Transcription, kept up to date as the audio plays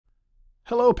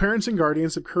Hello, parents and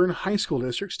guardians of Kern High School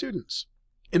District students.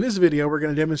 In this video, we're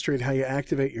going to demonstrate how you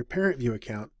activate your ParentVUE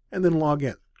account and then log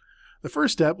in. The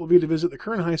first step will be to visit the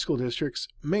Kern High School District's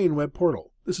main web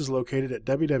portal. This is located at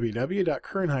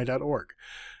www.kernhigh.org.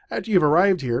 After you've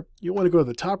arrived here, you'll want to go to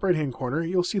the top right-hand corner.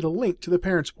 You'll see the link to the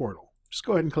Parents portal. Just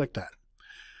go ahead and click that.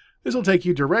 This will take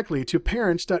you directly to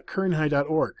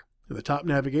parents.kernhigh.org. In the top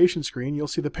navigation screen, you'll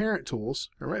see the Parent tools,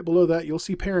 and right below that, you'll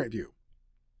see ParentVUE.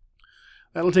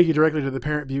 That'll take you directly to the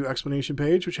ParentVUE explanation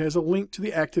page, which has a link to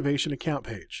the activation account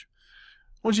page.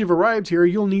 Once you've arrived here,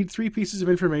 you'll need 3 pieces of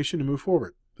information to move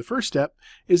forward. The first step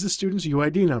is the student's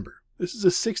UID number. This is a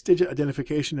 6-digit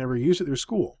identification number used at their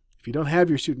school. If you don't have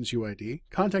your student's UID,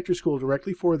 contact your school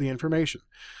directly for the information.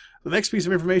 The next piece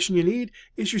of information you need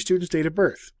is your student's date of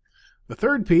birth. The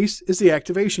third piece is the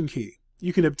activation key.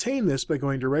 You can obtain this by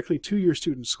going directly to your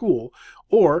student's school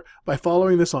or by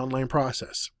following this online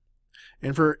process.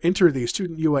 Enter the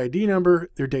student UID number,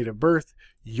 their date of birth,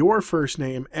 your first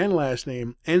name and last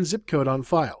name, and zip code on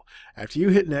file. After you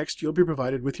hit next, you'll be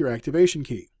provided with your activation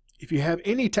key. If you have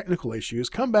any technical issues,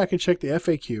 come back and check the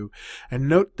FAQ and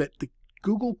note that the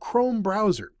Google Chrome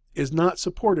browser is not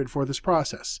supported for this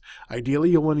process. Ideally,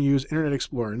 you'll want to use Internet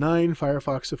Explorer 9,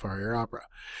 Firefox, Safari, or Opera.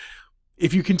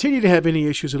 If you continue to have any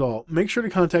issues at all, make sure to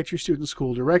contact your student's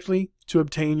school directly to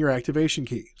obtain your activation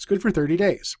key. It's good for 30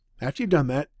 days. After you've done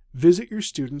that, visit your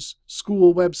student's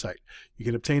school website. You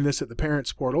can obtain this at the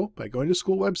Parents portal by going to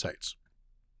school websites.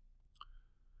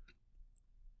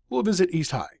 We'll visit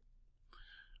East High.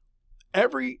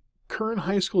 Every Kern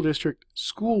High School District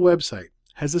school website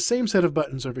has the same set of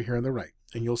buttons over here on the right,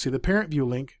 and you'll see the ParentVUE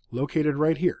link located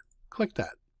right here. Click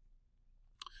that.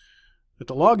 At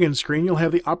the login screen, you'll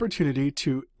have the opportunity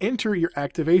to enter your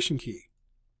activation key.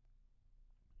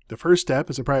 The first step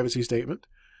is a privacy statement.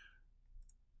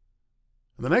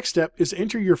 The next step is to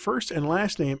enter your first and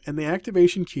last name and the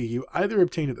activation key you either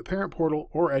obtained at the Parent portal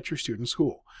or at your student's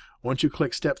school. Once you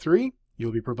click Step 3,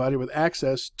 you'll be provided with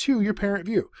access to your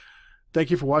ParentVUE. Thank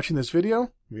you for watching this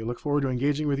video. We look forward to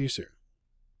engaging with you soon.